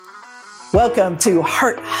Welcome to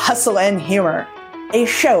Heart, Hustle, and Humor, a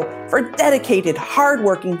show for dedicated,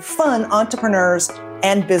 hardworking, fun entrepreneurs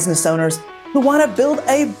and business owners who want to build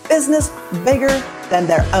a business bigger than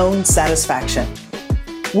their own satisfaction.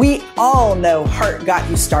 We all know heart got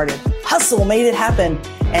you started, hustle made it happen,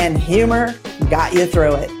 and humor got you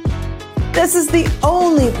through it. This is the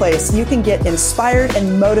only place you can get inspired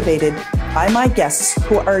and motivated by my guests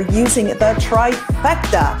who are using the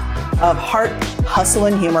trifecta of heart, hustle,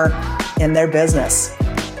 and humor in their business.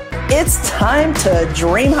 It's time to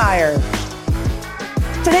dream higher.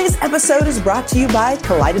 Today's episode is brought to you by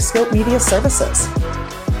Kaleidoscope Media Services.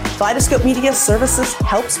 Kaleidoscope Media Services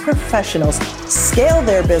helps professionals scale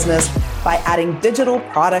their business by adding digital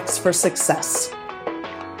products for success.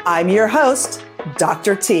 I'm your host,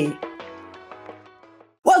 Dr. T.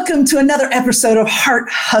 Welcome to another episode of Heart,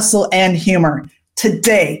 Hustle, and Humor.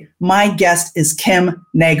 Today, my guest is Kim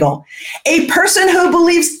Nagel, a person who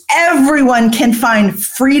believes everyone can find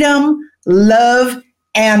freedom, love,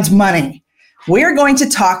 and money. We're going to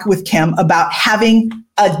talk with Kim about having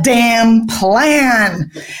a damn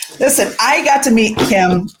plan. Listen, I got to meet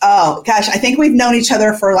Kim. Oh gosh, I think we've known each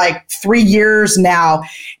other for like 3 years now.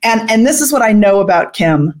 And this is what I know about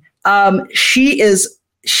Kim. She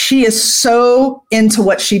is so into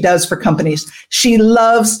what she does for companies. She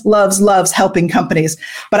loves helping companies.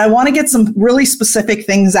 But I want to get some really specific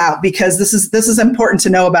things out because this is important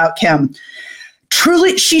to know about Kim.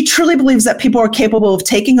 She truly believes that people are capable of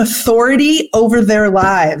taking authority over their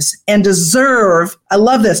lives and deserve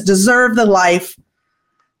the life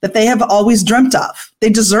that they have always dreamt of.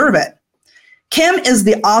 They deserve it. Kim is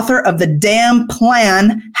the author of The Damn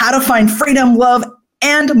Plan: How to Find Freedom, Love,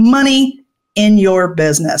 and Money in Your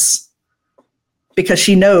Business, because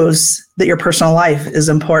she knows that your personal life is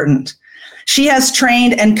important. She has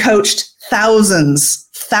trained and coached thousands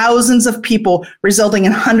of people, resulting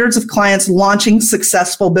in hundreds of clients launching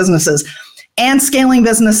successful businesses and scaling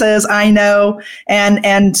businesses, I know,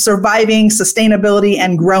 and surviving, sustainability,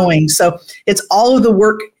 and growing. So it's all of the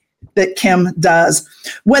work that Kim does,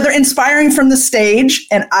 whether inspiring from the stage,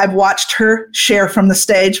 and I've watched her share from the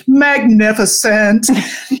stage, magnificent.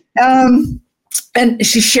 And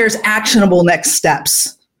she shares actionable next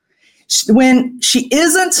steps. When she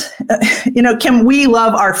isn't, Kim, we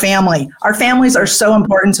love our family. Our families are so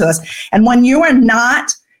important to us. And when you are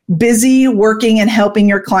not busy working and helping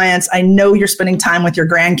your clients, I know you're spending time with your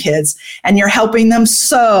grandkids and you're helping them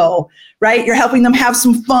sew, right? You're helping them have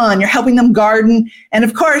some fun. You're helping them garden. And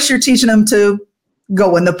of course, you're teaching them to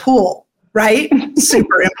go in the pool, right?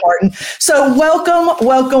 Super important. So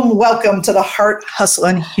welcome to the Heart, Hustle,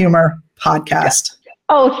 and Humor podcast.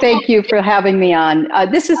 Oh, thank you for having me on.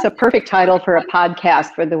 This is a perfect title for a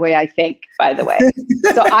podcast for the way I think, by the way.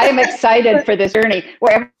 So I am excited for this journey,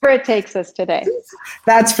 wherever it takes us today.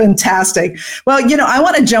 That's fantastic. Well, I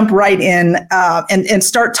want to jump right in and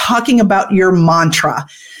start talking about your mantra,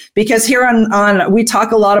 because here on we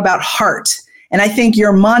talk a lot about heart, and I think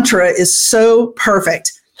your mantra is so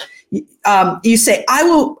perfect. You say, I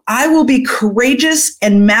will be courageous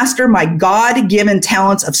and master my God-given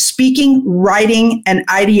talents of speaking, writing, and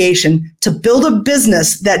ideation to build a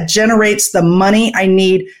business that generates the money I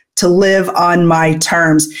need to live on my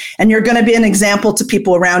terms. And you're going to be an example to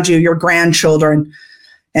people around you, your grandchildren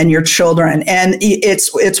and your children. And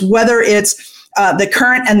it's whether it's the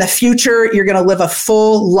current and the future, you're going to live a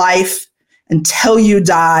full life until you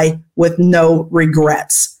die with no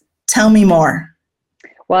regrets. Tell me more.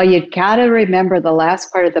 Well, you got to remember the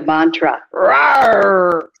last part of the mantra.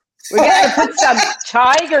 Roar! We got to put some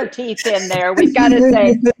tiger teeth in there. We've got to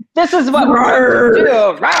say, this is what we're going to do.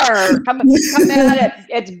 Roar! Come at it.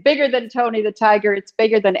 It's bigger than Tony the Tiger. It's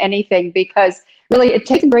bigger than anything, because really it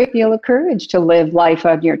takes a great deal of courage to live life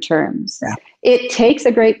on your terms. Yeah. It takes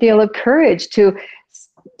a great deal of courage to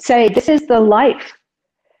say, this is the life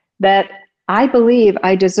that I believe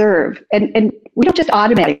I deserve. And we don't just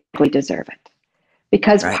automatically deserve it.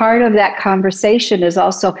 Because right. Part of that conversation is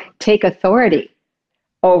also take authority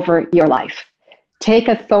over your life. Take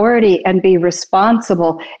authority and be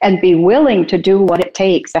responsible and be willing to do what it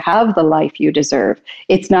takes to have the life you deserve.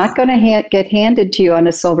 It's not going to get handed to you on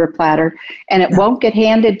a silver platter, and it won't get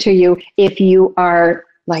handed to you if you are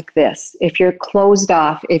like this. If you're closed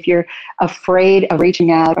off, if you're afraid of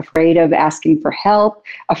reaching out, afraid of asking for help,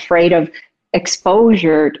 afraid of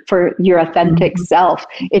exposure for your authentic self.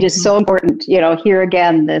 It is so important, here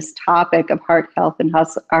again, this topic of heart, health, and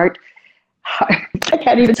hustle, I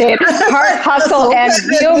can't even say it, heart, hustle, and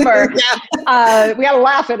humor. We got to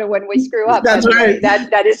laugh at it when we screw up. That's right.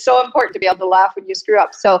 That is so important to be able to laugh when you screw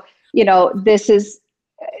up. So, this is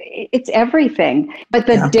it's everything. But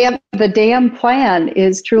the damn plan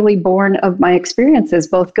is truly born of my experiences,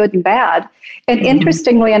 both good and bad. And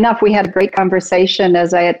interestingly enough, we had a great conversation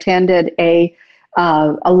as I attended a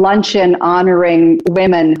luncheon honoring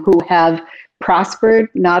women who have prospered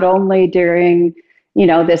not only during,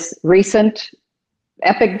 this recent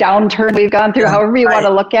epic downturn we've gone through, however you want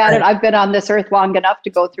to look at it. I've been on this earth long enough to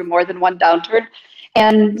go through more than one downturn.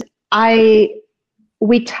 And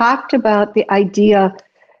we talked about the idea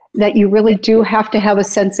that you really do have to have a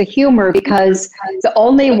sense of humor, because the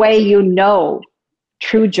only way you know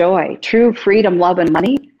true joy, true freedom, love, and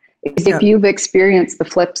money is if you've experienced the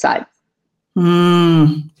flip side.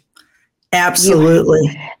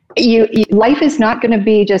 Absolutely. Life is not going to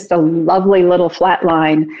be just a lovely little flat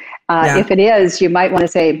line. If it is, you might want to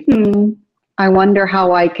say, I wonder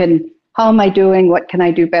how am I doing? What can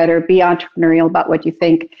I do better? Be entrepreneurial about what you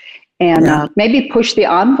think, and maybe push the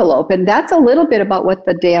envelope. And that's a little bit about what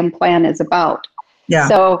the damn plan is about. Yeah.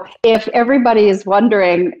 So if everybody is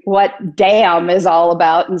wondering what damn is all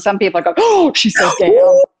about, and some people are going, oh, she said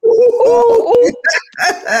damn.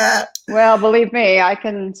 Well, believe me, I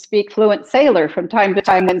can speak fluent sailor from time to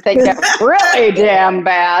time and think that's really damn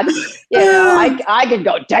bad. I could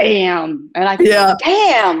go damn, and I could go,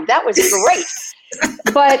 damn, that was great.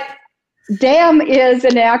 But damn is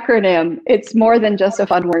an acronym. It's more than just a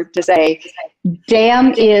fun word to say.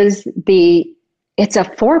 Damn is it's a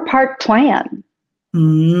 4-part plan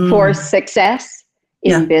for success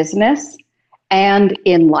in business and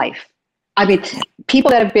in life. I mean, people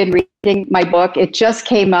that have been reading my book, it just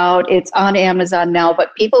came out, it's on Amazon now,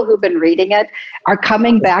 but people who've been reading it are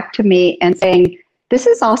coming back to me and saying, this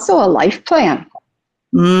is also a life plan.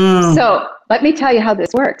 So let me tell you how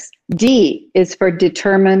this works. D is for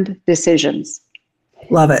determined decisions.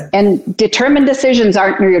 Love it. And determined decisions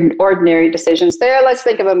aren't your ordinary decisions. Let's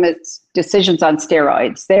think of them as decisions on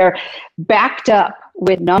steroids. They're backed up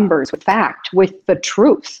with numbers, with fact, with the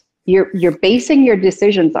truth. You're basing your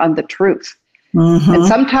decisions on the truth. And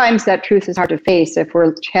sometimes that truth is hard to face if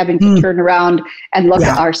we're having to turn around and look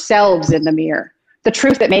at ourselves in the mirror. The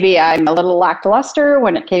truth that maybe I'm a little lackluster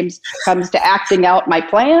when it comes to acting out my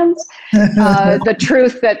plans. The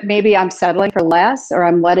truth that maybe I'm settling for less, or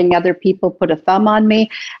I'm letting other people put a thumb on me.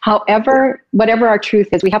 However, whatever our truth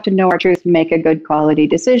is, we have to know our truth and make a good quality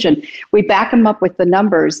decision. We back them up with the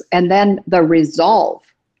numbers, and then the resolve.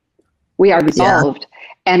 We are resolved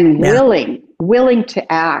and willing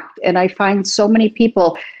to act. And I find so many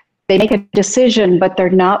people, they make a decision, but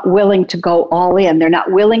they're not willing to go all in. They're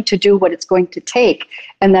not willing to do what it's going to take.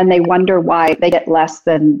 And then they wonder why they get less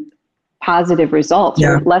than positive results,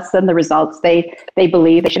 or less than the results they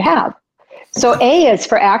believe they should have. So A is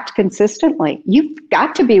for act consistently. You've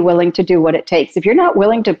got to be willing to do what it takes. If you're not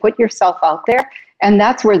willing to put yourself out there, and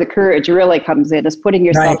that's where the courage really comes in, is putting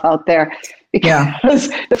yourself out there.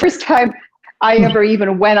 Because the first time I ever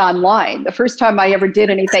even went online, the first time I ever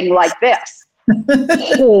did anything like this,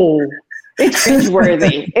 it's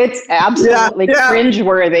cringeworthy. It's absolutely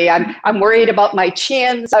cringeworthy. I'm worried about my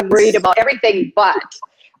chins. I'm worried about everything but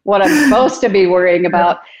what I'm supposed to be worrying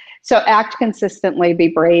about. So act consistently, be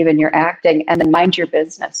brave in your acting, and then mind your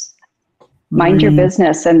business. Mind your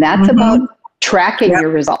business. And that's about tracking your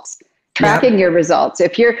results. Tracking your results.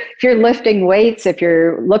 If you're lifting weights, if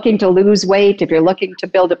you're looking to lose weight, if you're looking to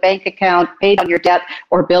build a bank account, pay down your debt,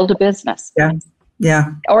 or build a business.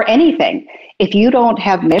 Or anything. If you don't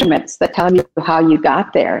have measurements that tell you how you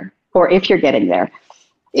got there, or if you're getting there,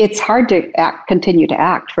 it's hard to continue to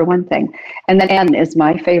act, for one thing. And then N is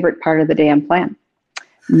my favorite part of the damn plan.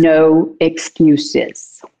 No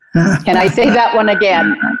excuses. Can I say that one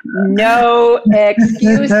again? No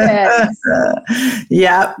excuses.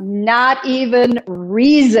 Not even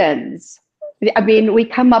reasons. I mean, we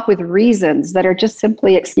come up with reasons that are just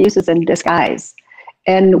simply excuses in disguise.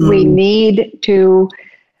 And we need to,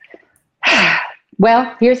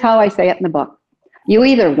 well, here's how I say it in the book. You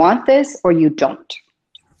either want this or you don't.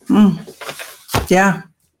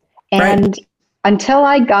 And until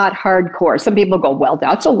I got hardcore, some people go, well,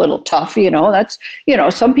 that's a little tough, that's,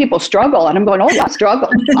 some people struggle. And I'm going, oh, yeah, I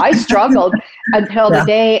struggled until the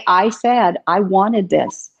day I said I wanted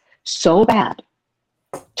this so bad.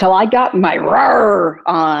 Till I got my roar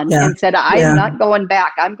on and said, I'm not going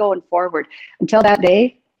back. I'm going forward. Until that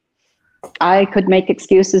day, I could make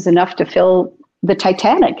excuses enough to fill the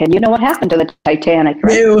Titanic. And you know what happened to the Titanic,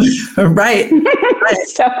 right? Right.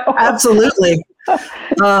 So, absolutely.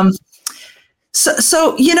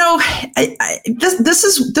 So this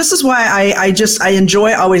is why I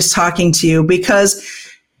enjoy always talking to you, because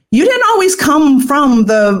you didn't always come from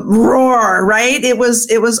the roar, right? It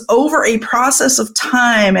was over a process of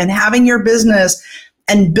time and having your business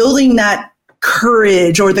and building that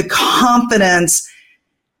courage or the confidence,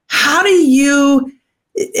 how do you,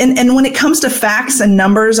 and when it comes to facts and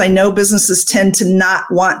numbers, I know businesses tend to not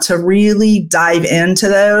want to really dive into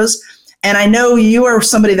those. And I know you are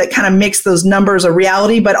somebody that kind of makes those numbers a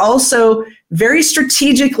reality, but also very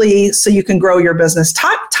strategically so you can grow your business.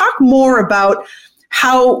 Talk more about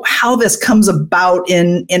how this comes about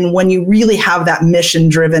in when you really have that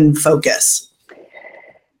mission-driven focus.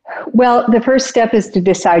 Well, the first step is to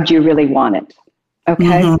decide you really want it.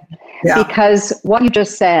 Okay. Mm-hmm. Yeah. Because what you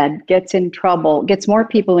just said gets more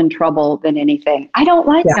people in trouble than anything. I don't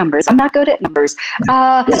like numbers. I'm not good at numbers.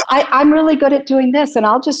 I'm really good at doing this, and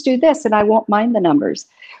I'll just do this and I won't mind the numbers.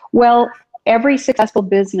 Well, every successful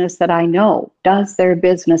business that I know does their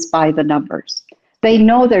business by the numbers. They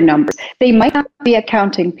know their numbers. They might not be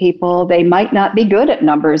accounting people. They might not be good at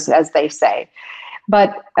numbers, as they say.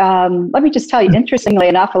 But let me just tell you, interestingly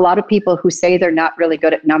enough, a lot of people who say they're not really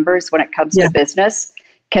good at numbers when it comes to business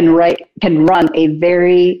can run a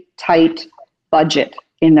very tight budget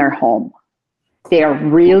in their home. They are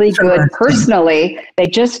really good personally. They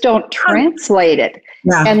just don't translate it.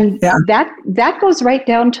 Yeah. And that goes right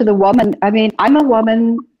down to the woman. I mean, I'm a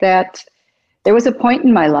woman that there was a point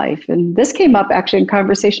in my life, and this came up actually in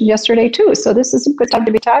conversation yesterday too, so this is a good time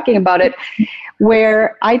to be talking about it,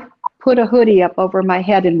 where I put a hoodie up over my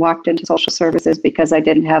head and walked into social services because I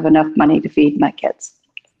didn't have enough money to feed my kids.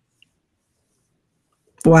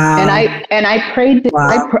 Wow. And I prayed.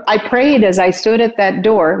 Wow. I prayed as I stood at that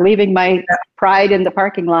door, leaving my pride in the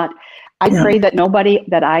parking lot. I prayed that nobody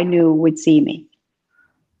that I knew would see me.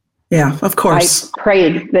 Yeah, of course. I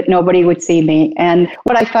prayed that nobody would see me. And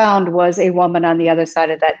what I found was a woman on the other side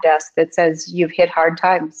of that desk that says, "You've hit hard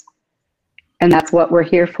times. And that's what we're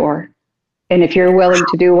here for. And if you're willing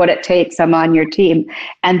to do what it takes, I'm on your team."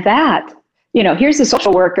 And that, here's a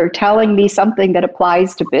social worker telling me something that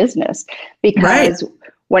applies to business. Because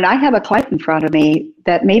when I have a client in front of me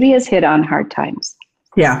that maybe has hit on hard times,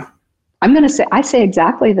 I say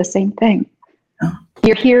exactly the same thing. Oh.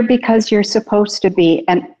 You're here because you're supposed to be,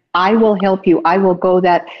 and I will help you. I will go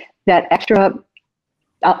that extra,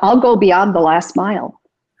 I'll go beyond the last mile.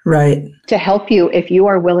 Right. To help you if you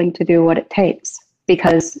are willing to do what it takes,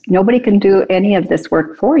 because nobody can do any of this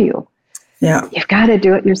work for you. Yeah. You've got to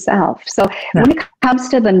do it yourself. So when it comes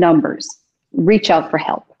to the numbers, reach out for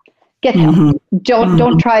help. Get help. Mm-hmm.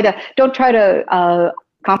 Don't try to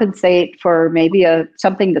compensate for maybe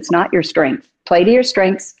something that's not your strength. Play to your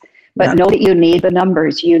strengths, but know that you need the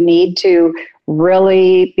numbers. You need to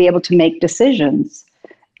really be able to make decisions.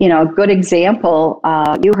 A good example,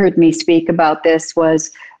 you heard me speak about this, was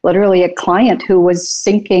literally a client who was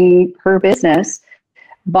sinking her business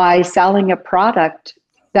by selling a product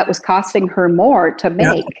that was costing her more to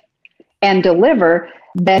make and deliver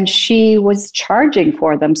than she was charging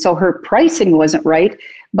for them. So her pricing wasn't right,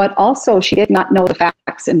 but also she did not know the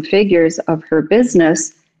facts and figures of her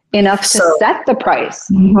business enough to set the price.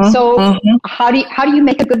 Mm-hmm, so how do you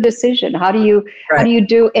make a good decision? How do you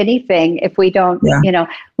do anything if we don't,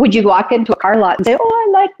 would you walk into a car lot and say,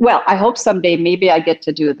 I hope someday maybe I get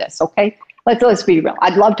to do this. Okay. Let's be real.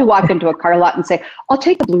 I'd love to walk into a car lot and say, I'll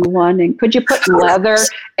take the blue one, and could you put leather,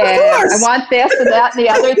 and I want this and that and the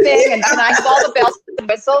other thing, and can I have all the bells and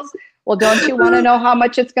whistles? Well, don't you want to know how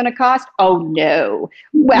much it's going to cost? Oh no.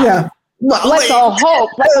 Well, let's all hope.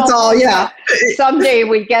 Someday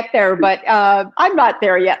we get there, but I'm not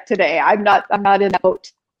there yet today. I'm not in that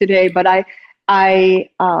boat today, but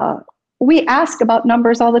we ask about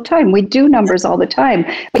numbers all the time. We do numbers all the time,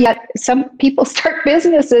 but yet some people start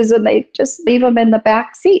businesses and they just leave them in the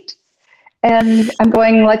back seat. And I'm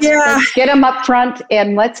going, let's get them up front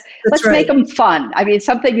and let's make them fun. I mean,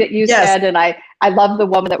 something that you said, and I love the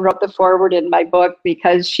woman that wrote the foreword in my book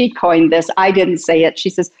because she coined this. I didn't say it. She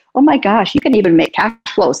says, "Oh my gosh, you can even make cash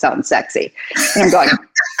flow sound sexy." And I'm going,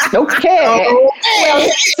 okay. Well,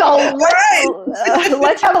 so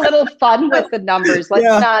let's have a little fun with the numbers. Let's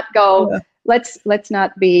not go. Let's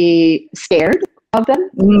not be scared of them,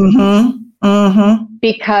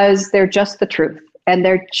 because they're just the truth and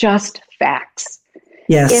they're just facts.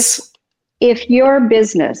 Yes. If your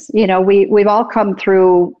business, we've all come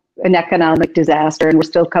through an economic disaster and we're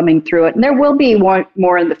still coming through it, and there will be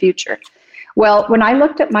more in the future. Well, when I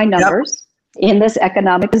looked at my numbers in this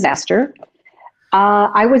economic disaster,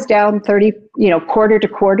 I was down 30, quarter to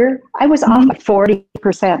quarter. I was off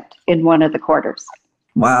 40% in one of the quarters.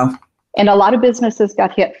 Wow. And a lot of businesses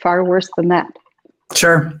got hit far worse than that.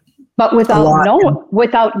 Sure. But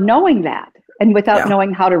without knowing that, and without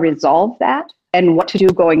knowing how to resolve that and what to do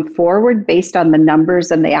going forward based on the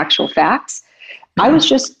numbers and the actual facts, I was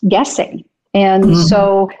just guessing. And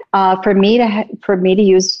so for me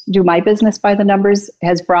to do my business by the numbers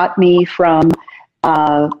has brought me from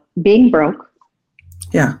being broke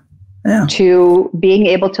to being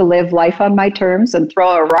able to live life on my terms and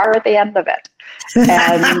throw a RAR at the end of it.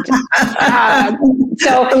 And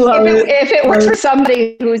so if it works for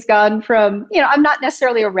somebody who's gone from, I'm not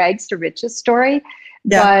necessarily a rags to riches story,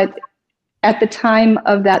 but at the time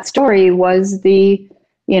of that story was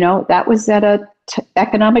that was at a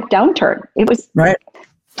economic downturn. It was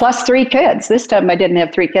plus 3 kids. This time I didn't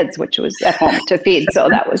have 3 kids, which was at home to feed. So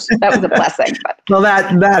that was a blessing. But, well,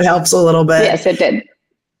 that helps a little bit. Yes, it did.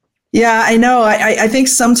 Yeah, I know. I think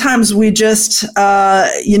sometimes we just,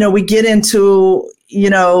 we get into,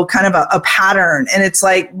 kind of a pattern, and it's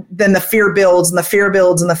like, then the fear builds and the fear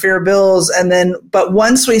builds and the fear builds. And then, but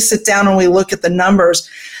once we sit down and we look at the numbers,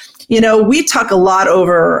 we talk a lot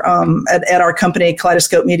over at our company,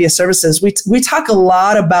 Kaleidoscope Media Services. We talk a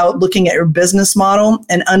lot about looking at your business model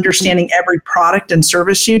and understanding every product and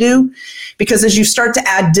service you do. Because as you start to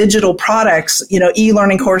add digital products,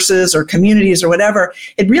 e-learning courses or communities or whatever,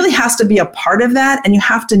 it really has to be a part of that. And you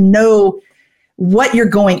have to know what you're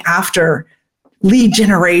going after, lead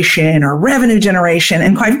generation or revenue generation.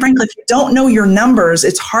 And quite frankly, if you don't know your numbers,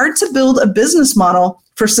 it's hard to build a business model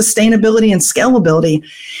for sustainability and scalability.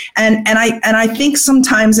 And I think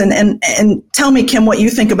sometimes, and tell me, Kim, what you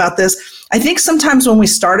think about this. I think sometimes when we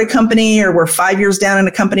start a company or we're 5 years down in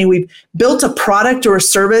a company, we've built a product or a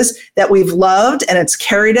service that we've loved and it's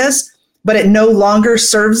carried us, but it no longer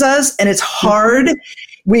serves us. And it's hard.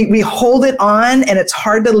 We hold it on and it's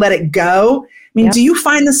hard to let it go. I mean, do you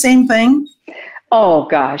find the same thing? Oh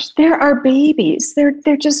gosh, there are babies.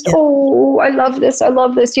 They're just, I love this. I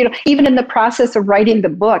love this. Even in the process of writing the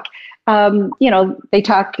book, they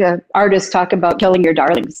talk, artists talk about killing your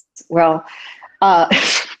darlings. Well,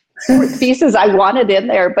 there were pieces I wanted in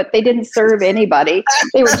there, but they didn't serve anybody.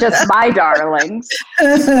 They were just my darlings.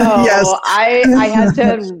 So I had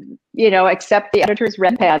to, accept the editor's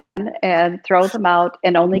red pen and throw them out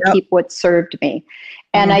and only keep what served me.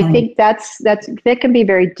 And I think that can be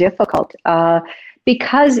very difficult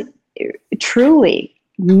because truly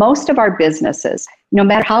most of our businesses, no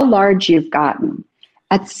matter how large you've gotten,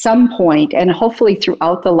 at some point, and hopefully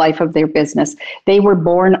throughout the life of their business, they were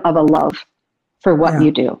born of a love for what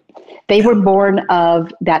you do. They were born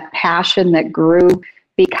of that passion that grew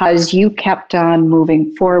because you kept on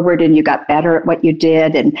moving forward and you got better at what you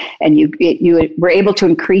did, and you were able to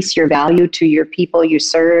increase your value to your people you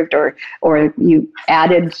served, or you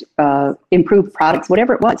added improved products,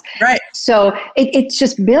 whatever it was. Right. So it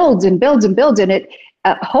just builds and builds and builds, and it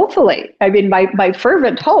hopefully, I mean, my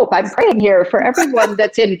fervent hope, I'm praying here for everyone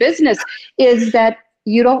that's in business, is that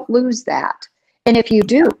you don't lose that. And if you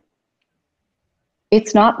do,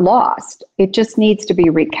 it's not lost. It just needs to be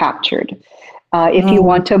recaptured if you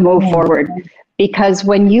want to move forward. Because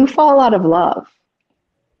when you fall out of love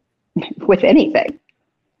with anything,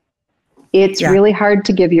 it's really hard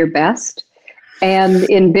to give your best. And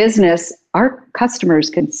in business, our customers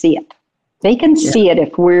can see it. They can see it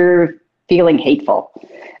if we're feeling hateful.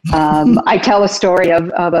 I tell a story of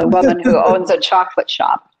a woman who owns a chocolate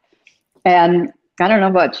shop. And I don't know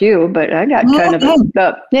about you, but I got kind of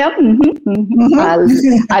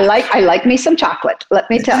I like me some chocolate, let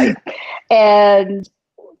me tell you. And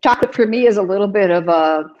chocolate for me is a little bit of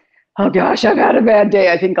a, oh gosh, I've had a bad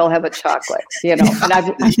day, I think I'll have a chocolate, And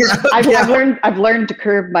I've learned to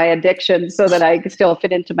curb my addiction so that I can still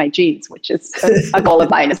fit into my jeans, which is a goal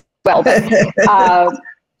of mine as well. But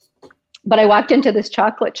I walked into this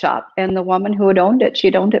chocolate shop, and the woman who had owned it,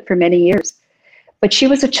 she'd owned it for many years. But she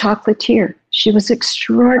was a chocolatier. She was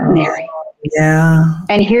extraordinary.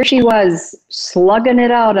 And here she was slugging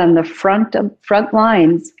it out on the front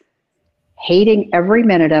lines, hating every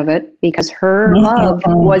minute of it because her love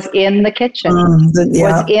was in the kitchen, was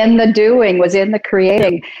in the doing, was in the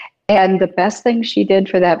creating. And the best thing she did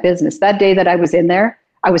for that business, that day that I was in there,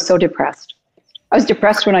 I was so depressed. I was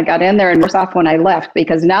depressed when I got in there and worse off when I left,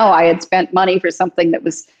 because now I had spent money for something that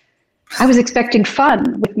I was expecting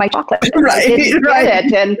fun with my chocolate. I didn't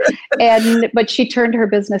get it. But she turned her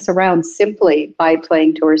business around simply by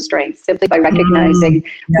playing to her strengths, simply by recognizing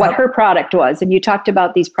what her product was. And you talked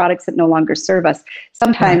about these products that no longer serve us.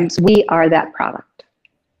 Sometimes we are that product.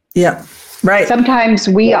 Yeah, right. Sometimes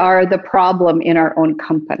we are the problem in our own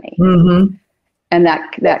company. And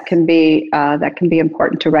that can be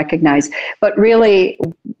important to recognize. But really,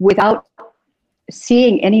 without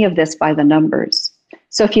seeing any of this by the numbers.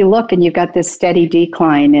 So if you look and you've got this steady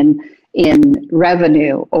decline in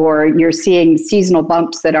revenue, or you're seeing seasonal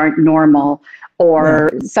bumps that aren't normal,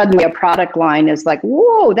 or suddenly a product line is like,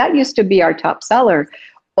 whoa, that used to be our top seller,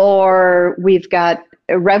 or we've got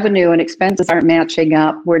revenue and expenses aren't matching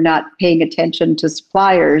up. We're not paying attention to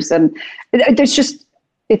suppliers. And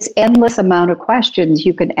it's endless amount of questions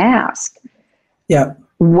you can ask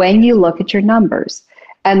when you look at your numbers.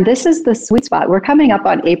 And this is the sweet spot. We're coming up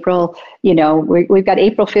on April, we've got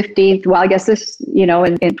April 15th. Well, I guess this, in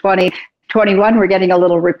 2021, we're getting a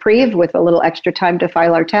little reprieve with a little extra time to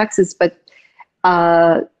file our taxes. But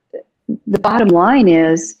the bottom line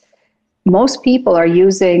is, most people are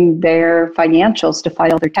using their financials to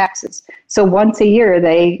file their taxes. So once a year,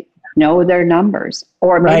 they know their numbers,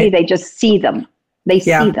 or maybe they just see them. They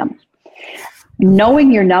see them.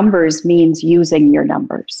 Knowing your numbers means using your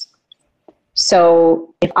numbers.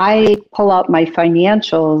 So if I pull out my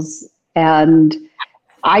financials and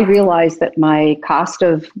I realize that my cost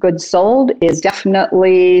of goods sold is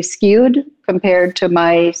definitely skewed compared to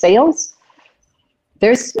my sales,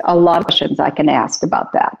 there's a lot of questions I can ask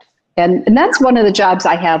about that. And that's one of the jobs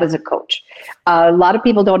I have as a coach. A lot of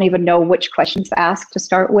people don't even know which questions to ask to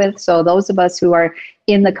start with. So those of us who are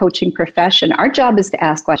in the coaching profession, our job is to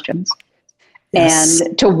ask questions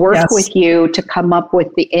and to work with you to come up with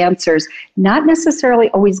the answers, not necessarily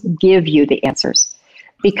always give you the answers.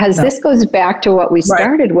 Because this goes back to what we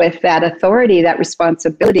started with, that authority, that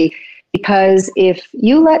responsibility. Because if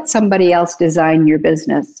you let somebody else design your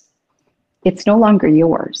business, it's no longer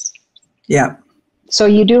yours. Yeah. So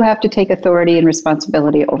you do have to take authority and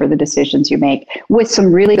responsibility over the decisions you make, with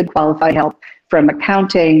some really good qualified help from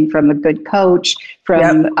accounting, from a good coach,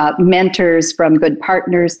 from mentors, from good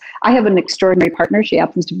partners. I have an extraordinary partner. She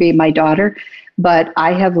happens to be my daughter, but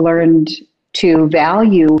I have learned to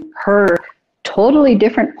value her totally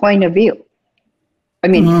different point of view. I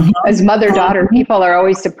mean, as mother-daughter, people are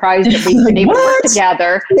always surprised that we can even work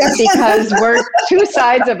together because we're two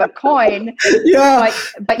sides of a coin.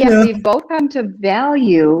 But we've both come to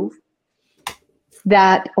value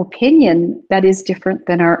that opinion that is different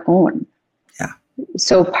than our own. Yeah.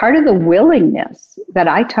 So part of the willingness that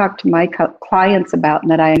I talk to my clients about, and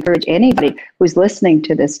that I encourage anybody who's listening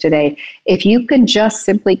to this today, if you can just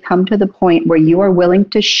simply come to the point where you are willing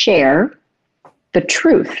to share the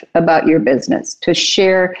truth about your business, to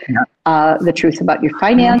share the truth about your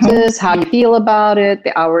finances, how you feel about it,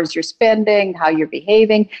 the hours you're spending, how you're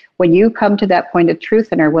behaving. When you come to that point of truth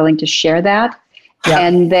and are willing to share that,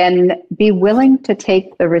 and then be willing to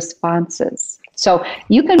take the responses. So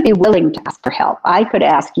you can be willing to ask for help. I could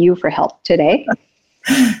ask you for help today,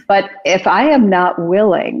 but if I am not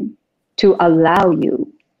willing to allow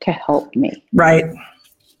you to help me. Right.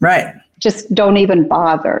 Just don't even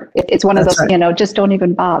bother. It's one of those, just don't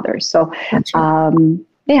even bother. So, so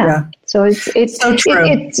it's so true.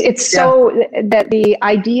 It's so that the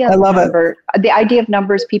idea of the idea of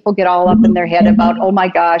numbers, people get all up in their head about, oh my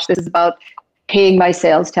gosh, this is about paying my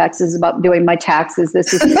sales taxes, about doing my taxes.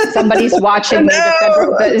 This is somebody's watching me.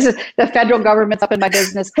 The federal government's up in my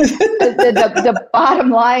business. The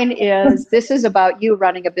bottom line is, this is about you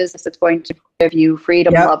running a business that's going to give you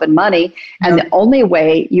freedom, love, and money. And the only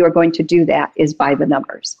way you are going to do that is by the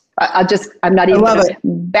numbers. I'm not even going to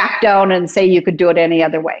back down and say you could do it any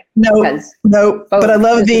other way. No. But I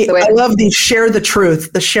love the share the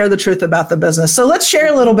truth about the business. So let's share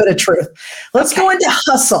a little bit of truth. Let's go into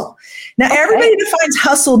hustle. Now, everybody defines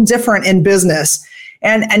hustle different in business.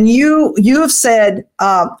 And you have said,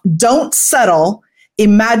 don't settle,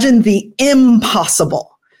 imagine the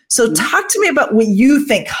impossible. So talk to me about what you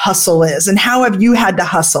think hustle is, and how have you had to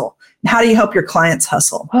hustle? How do you help your clients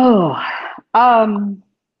hustle?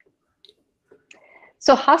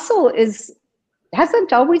 So hustle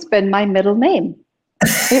hasn't always been my middle name.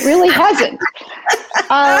 It really hasn't.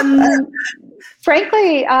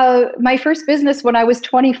 Frankly, my first business when I was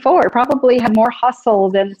 24 probably had more hustle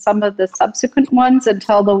than some of the subsequent ones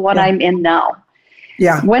until the one I'm in now.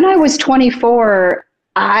 Yeah. When I was 24,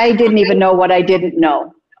 I didn't even know what I didn't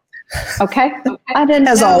know. Okay. I didn't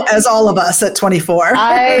know. As all of us at 24.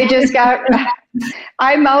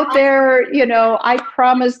 I'm out there, I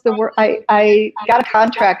promised the world. I got a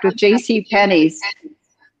contract with JCPenney's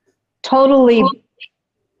totally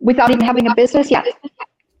without even having a business yet.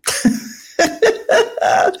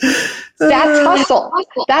 That's hustle.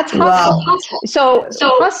 That's hustle. Wow. So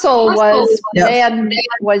hustle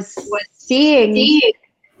was seeing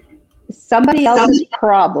somebody else's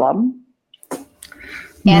problem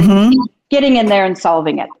and getting in there and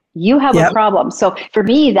solving it. You have a problem. So for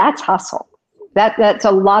me, that's hustle. That's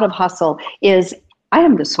a lot of hustle. Is I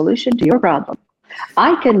am the solution to your problem.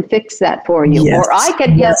 I can fix that for you, Yes. or I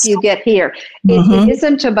can help you get here. It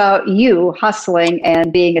isn't about you hustling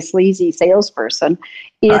and being a sleazy salesperson.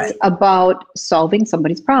 It's about solving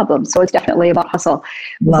somebody's problem. So it's definitely about hustle.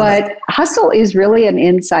 But hustle is really an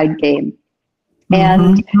inside game.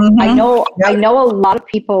 And I know a lot of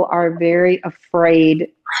people are very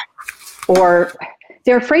afraid, or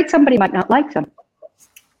they're afraid somebody might not like them.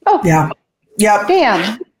 Oh,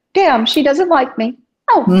 damn, she doesn't like me.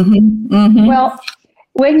 Oh, well,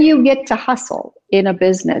 when you get to hustle in a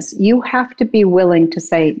business, you have to be willing to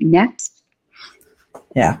say next.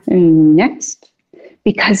 Yeah. Next,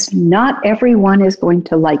 because not everyone is going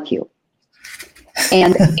to like you.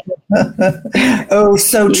 And oh,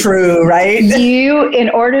 so true, right? You, in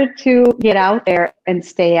order to get out there and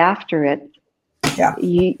stay after it,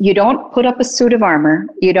 you don't put up a suit of armor.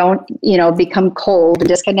 You don't, become cold and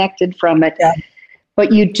disconnected from it. Yeah.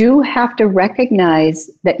 But you do have to recognize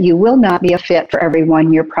that you will not be a fit for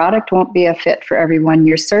everyone. Your product won't be a fit for everyone.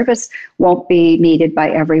 Your service won't be needed by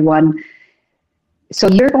everyone. So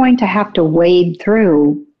you're going to have to wade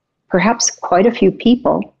through perhaps quite a few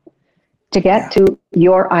people to get to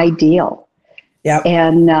your ideal. Yeah.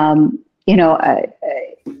 And,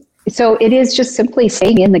 so it is just simply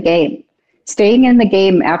staying in the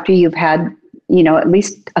game after you've had, at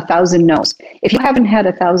least 1,000 no's. If you haven't had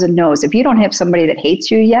 1,000 no's, if you don't have somebody that hates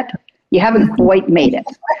you yet, you haven't quite made it.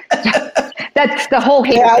 That's the whole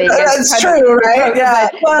hate thing. That's true, right? Yeah.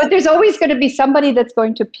 But there's always going to be somebody that's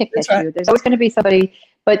going to pick at you. There's always going to be somebody,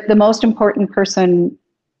 but the most important person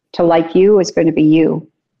to like you is going to be you.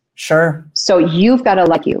 Sure. So you've got to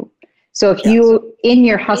like you. So if you, in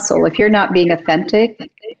your hustle, if you're not being authentic,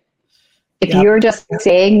 if you're just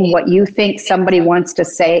saying what you think somebody wants to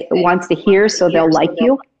hear so they'll like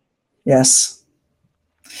you. Yes.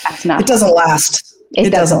 That's not. It doesn't last. It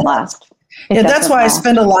doesn't last. And that's why I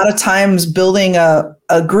spend a lot of times building a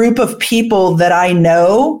group of people that I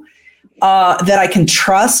know, that I can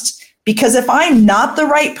trust, because if I'm not the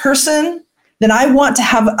right person, then I want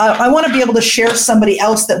to be able to share somebody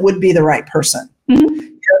else that would be the right person.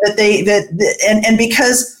 And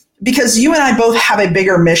because you and I both have a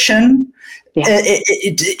bigger mission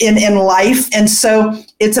in life. And so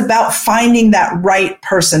it's about finding that right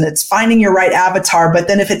person. It's finding your right avatar. But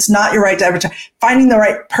then if it's not your right avatar, finding the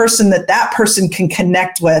right person that person can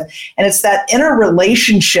connect with. And it's that inner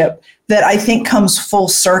relationship that I think comes full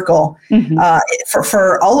circle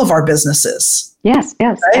for all of our businesses. Yes,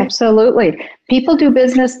 right? Absolutely. People do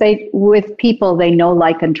business with people they know,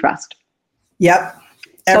 like, and trust. Yep.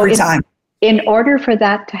 Every time. In order for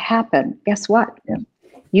that to happen, guess what?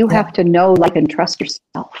 You have to know, like, and trust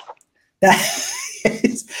yourself.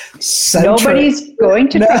 So nobody's going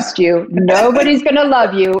to trust you. Nobody's going to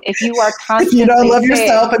love you if you are constantly if you don't love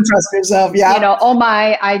yourself and trust yourself. Yeah. Oh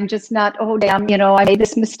my, I'm just not. Oh damn, I made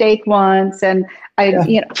this mistake once, and I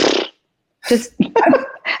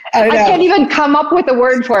can't even come up with a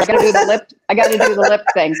word for it. I got to do the lip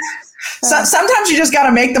thing. So, sometimes you just got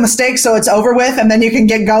to make the mistake so it's over with, and then you can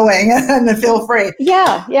get going and then feel free.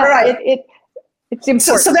 Yeah. All right. It's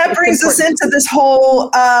important. So that brings us into this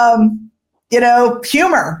whole,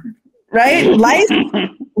 humor, right? Life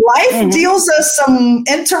deals us some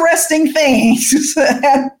interesting things,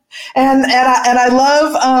 and I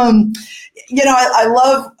love,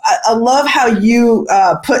 I love how you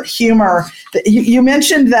put humor. You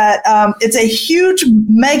mentioned that it's a huge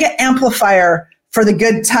mega amplifier for the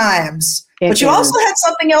good times, but you also had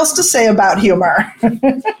something else to say about humor.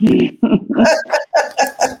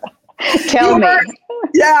 Tell me.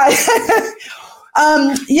 Yeah.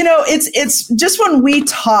 It's just when we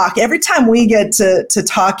talk, every time we get to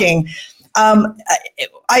talking,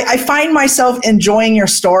 I find myself enjoying your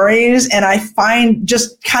stories, and I find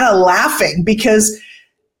just kind of laughing because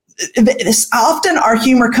often our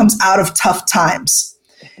humor comes out of tough times.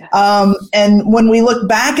 And when we look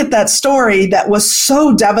back at that story that was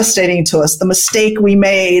so devastating to us, the mistake we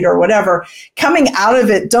made or whatever, coming out of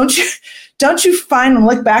it, don't you find and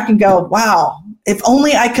look back and go, wow, if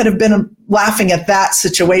only I could have been laughing at that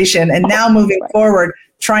situation, and now moving forward,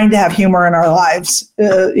 trying to have humor in our lives.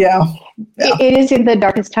 It is in the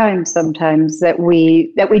darkest times sometimes that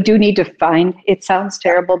we do need to find. It sounds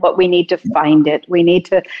terrible, but we need to find it. We need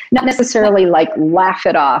to not necessarily laugh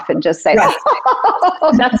it off and just say,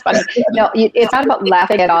 "Oh, that's funny." No, it's not about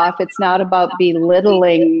laughing it off. It's not about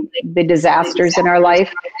belittling the disasters in our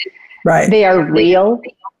life. Right? They are real,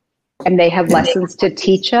 and they have lessons to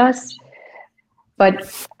teach us. But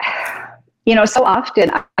so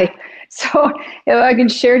often So if I can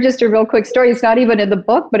share just a real quick story. It's not even in the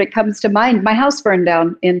book, but it comes to mind. My house burned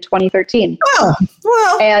down in 2013. Oh,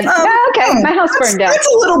 well. And my house burned down.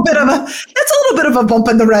 That's a little bit of a bump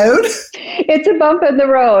in the road. It's a bump in the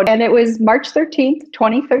road. And it was March 13th,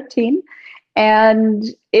 2013. And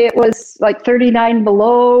it was like 39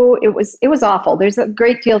 below. It was awful. There's a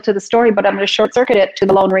great deal to the story, but I'm going to short circuit it to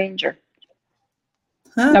the Lone Ranger.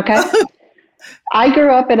 Huh? Okay. I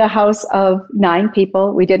grew up in a house of 9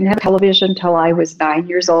 people. We didn't have television till I was 9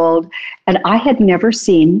 years old, and I had never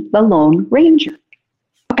seen the Lone Ranger.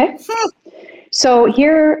 Okay. So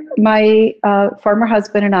here my former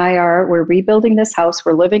husband and I we're rebuilding this house.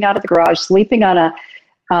 We're living out of the garage, sleeping on a,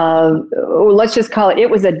 let's just call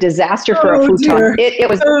it was a disaster for a futon. It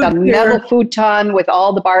was a metal futon with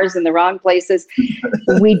all the bars in the wrong places.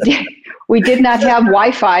 We did not have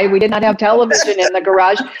Wi-Fi. We did not have television in the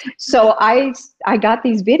garage. So I got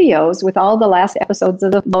these videos with all the last episodes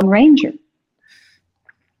of the Lone Ranger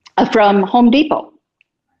from Home Depot.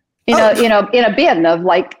 In a bin of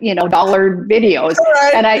dollar videos.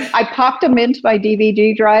 Right. And I popped them into my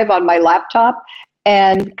DVD drive on my laptop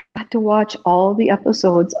and got to watch all the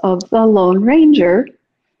episodes of the Lone Ranger.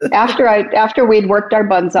 After we'd worked our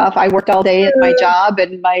buns off, I worked all day at my job,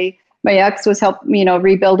 and my ex was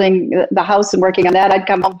rebuilding the house and working on that. I'd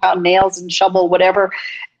come home, pound nails and shovel whatever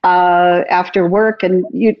after work, and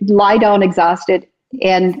you'd lie down exhausted.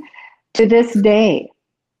 And to this day,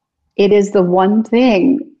 it is the one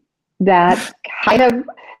thing that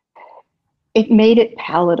it made it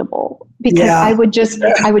palatable, because I would just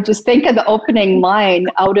think of the opening line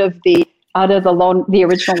out of the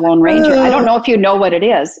original Lone Ranger. I don't know if you know what it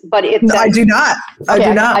is, but it's. No, I do not. I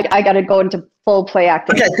do not. I got to go into full play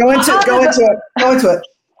acting. Okay, go into it.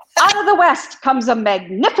 Out of the West comes a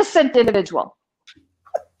magnificent individual.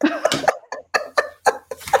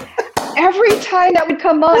 Every time that would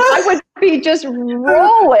come on, I would be just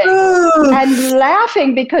rolling and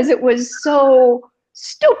laughing because it was so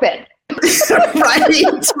stupid.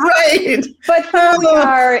 right. But here we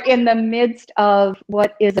are in the midst of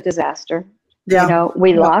what is a disaster. Yeah.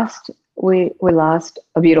 We lost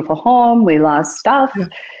a beautiful home. We lost stuff. Yeah.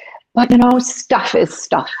 But stuff is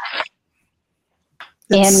stuff.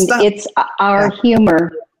 It's our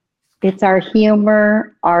humor. It's our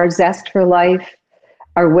humor, our zest for life,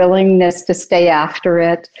 our willingness to stay after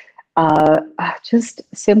it, just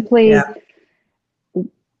simply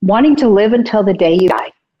wanting to live until the day you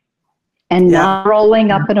die, and not rolling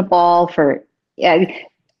up in a ball for,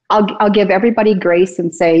 I'll give everybody grace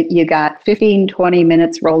and say you got 15, 20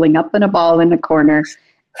 minutes rolling up in a ball in a corner,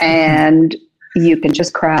 and you can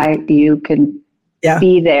just cry, you can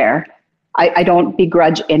be there. I don't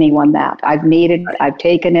begrudge anyone that. I've needed it, I've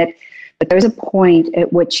taken it, but there's a point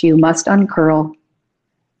at which you must uncurl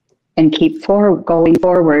and keep going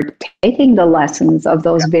forward, taking the lessons of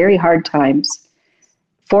those very hard times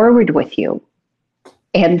forward with you,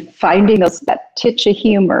 and finding that titch of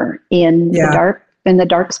humor in the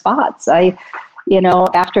dark spots.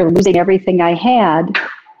 After losing everything I had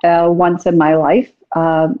once in my life,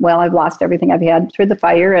 I've lost everything I've had through the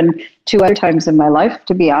fire, and 2 other times in my life,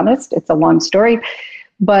 to be honest. It's a long story,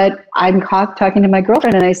 but I'm talking to my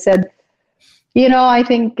girlfriend, and I said, I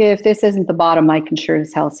think if this isn't the bottom, I can sure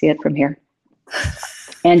as hell see it from here.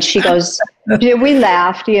 And she goes, we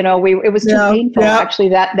laughed, it was too painful. Actually,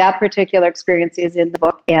 that particular experience is in the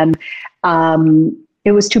book. And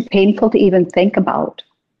it was too painful to even think about.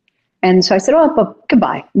 And so I said, but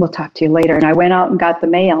goodbye. We'll talk to you later. And I went out and got the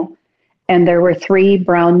mail. And there were 3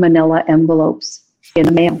 brown manila envelopes in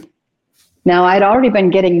the mail. Now, I'd already been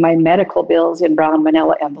getting my medical bills in brown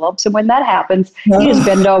manila envelopes. And when that happens, you just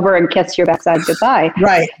bend over and kiss your backside goodbye.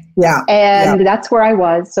 Right. Yeah. And that's where I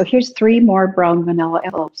was. So here's 3 more brown manila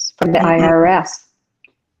envelopes from the IRS.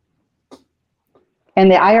 And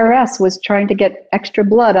the IRS was trying to get extra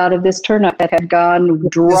blood out of this turnip that had gone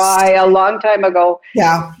dry a long time ago.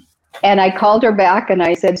 Yeah. And I called her back and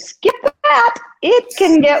I said, skip that. It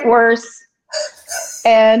can get worse.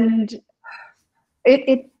 And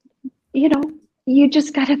you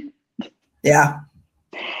just got to. Yeah,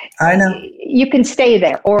 I know. You can stay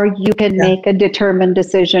there, or you can make a determined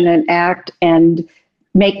decision and act and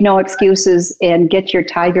make no excuses and get your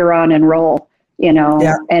tiger on and roll,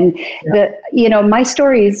 And my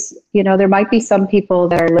stories, there might be some people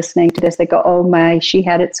that are listening to this that go, oh my, she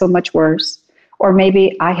had it so much worse. Or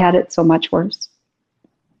maybe I had it so much worse.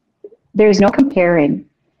 There's no comparing.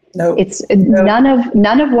 No, it's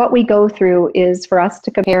none of what we go through is for us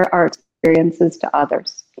to compare our experiences to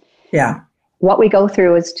others. Yeah. What we go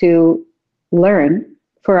through is to learn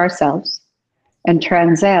for ourselves and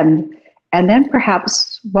transcend. And then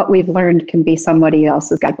perhaps what we've learned can be somebody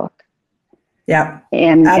else's guidebook. Yeah.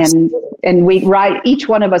 And we each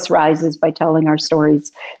one of us rises by telling our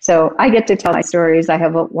stories. So I get to tell my stories. I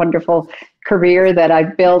have a wonderful career that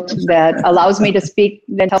I've built that allows me to speak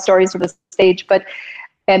and tell stories from the stage,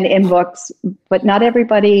 and in books, but not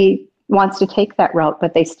everybody wants to take that route,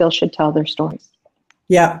 but they still should tell their stories.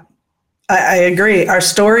 Yeah, I agree. Our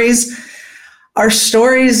stories are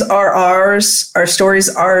ours. Our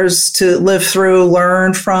stories are ours to live through,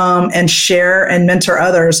 learn from, and share and mentor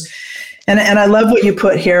others. And I love what you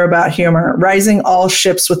put here about humor, rising all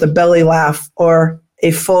ships with a belly laugh or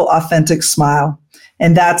a full authentic smile.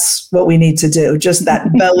 And that's what we need to do, just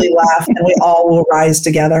that belly laugh, and we all will rise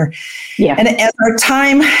together. Yeah. And as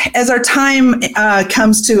our time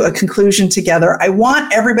comes to a conclusion together, I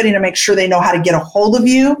want everybody to make sure they know how to get a hold of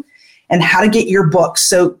you and how to get your book.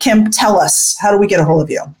 So Kim, tell us, how do we get a hold of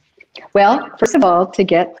you? Well, first of all, to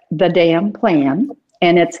get The Damn Plan,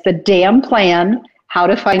 and it's The Damn Plan, How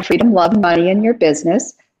to Find Freedom, Love, and Money in Your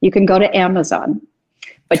Business. You can go to Amazon.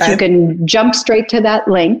 But you can jump straight to that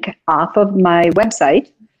link off of my website,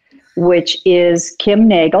 which is Kim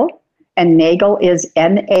Nagle, and Nagle is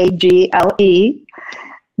NAGLE.com.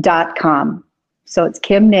 So it's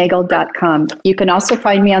kimnagle.com. You can also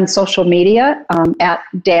find me on social media at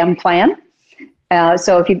Damn Plan.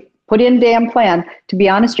 So if you put in Damn Plan, to be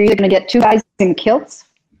honest, you're either going to get two guys in kilts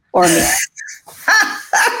or me.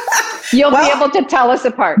 You'll be able to tell us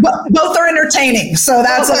apart. Both are entertaining, so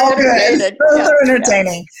that's all good. Both are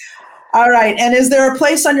entertaining. Yeah. All right. And is there a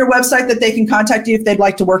place on your website that they can contact you if they'd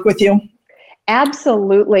like to work with you?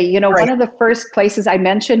 Absolutely. You know, One of the first places I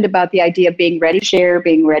mentioned about the idea of being ready to share,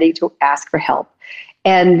 being ready to ask for help.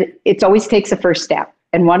 And it always takes a first step.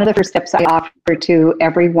 And one of the first steps I offer to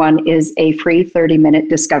everyone is a free 30-minute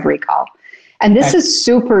discovery call. And this is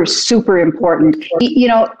super, super important. You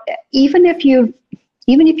know, even if you're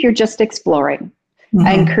just exploring,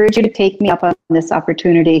 I encourage you to take me up on this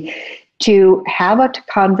opportunity to have a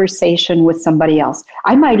conversation with somebody else.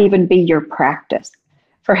 I might even be your practice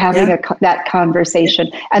for having that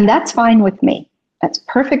conversation. And that's fine with me. That's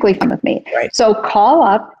perfectly fine with me. Right. So call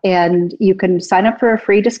up and you can sign up for a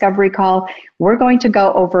free discovery call. We're going to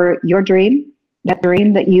go over your dream, that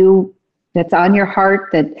dream that's on your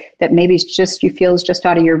heart, that maybe you feel is just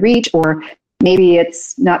out of your reach, or maybe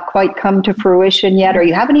it's not quite come to fruition yet, or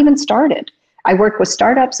you haven't even started. I work with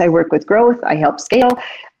startups. I work with growth. I help scale.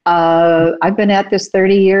 I've been at this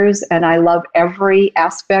 30 years, and I love every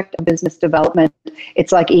aspect of business development.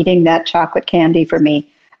 It's like eating that chocolate candy for me.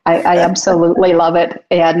 I absolutely love it.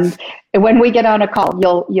 And when we get on a call,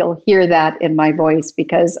 you'll hear that in my voice,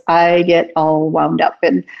 because I get all wound up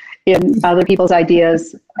in other people's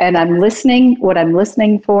ideas. And I'm listening. What I'm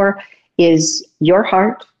listening for is your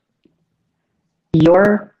heart,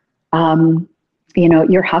 your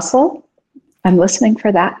hustle. I'm listening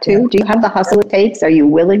for that too. Do you have the hustle it takes? Are you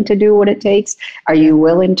willing to do what it takes? Are you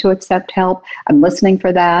willing to accept help? I'm listening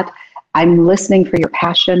for that. I'm listening for your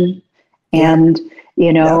passion. And,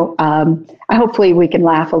 hopefully we can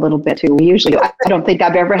laugh a little bit too. I don't think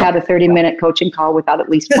I've ever had a 30-minute coaching call without at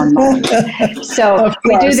least one moment. So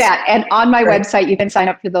we do that. And on my website, you can sign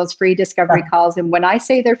up for those free discovery calls. And when I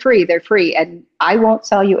say they're free, they're free. And I won't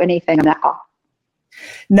sell you anything on that call.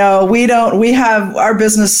 No, we don't. We have our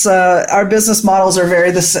business models are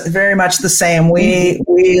very much the same.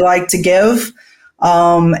 We like to give.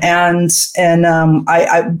 I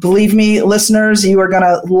believe me, listeners, you are going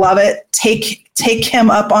to love it. Take him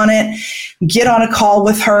up on it. Get on a call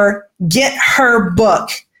with her. Get her book.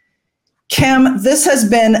 Kim, this has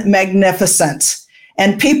been magnificent.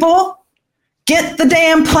 And people, get the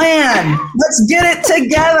damn plan. Let's get it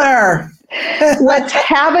together. Let's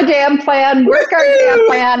have a damn plan, work our damn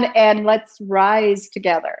plan, and let's rise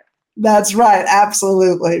together. That's right.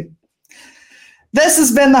 Absolutely. This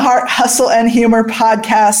has been the Heart, Hustle, and Humor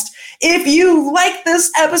podcast. If you like this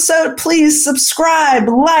episode, please subscribe,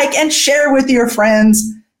 like, and share with your friends,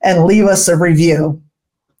 and leave us a review.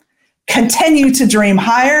 Continue to dream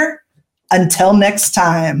higher. Until next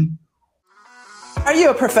time. Are you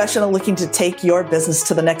a professional looking to take your business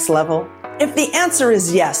to the next level? If the answer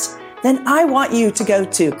is yes, then I want you to go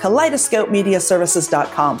to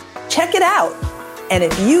kaleidoscopemediaservices.com. Check it out. And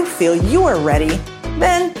if you feel you are ready,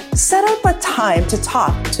 then set up a time to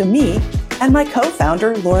talk to me and my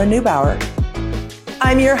co-founder, Laura Neubauer.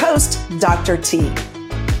 I'm your host, Dr. T.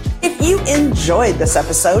 If you enjoyed this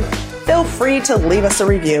episode, feel free to leave us a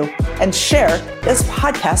review and share this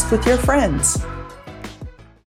podcast with your friends.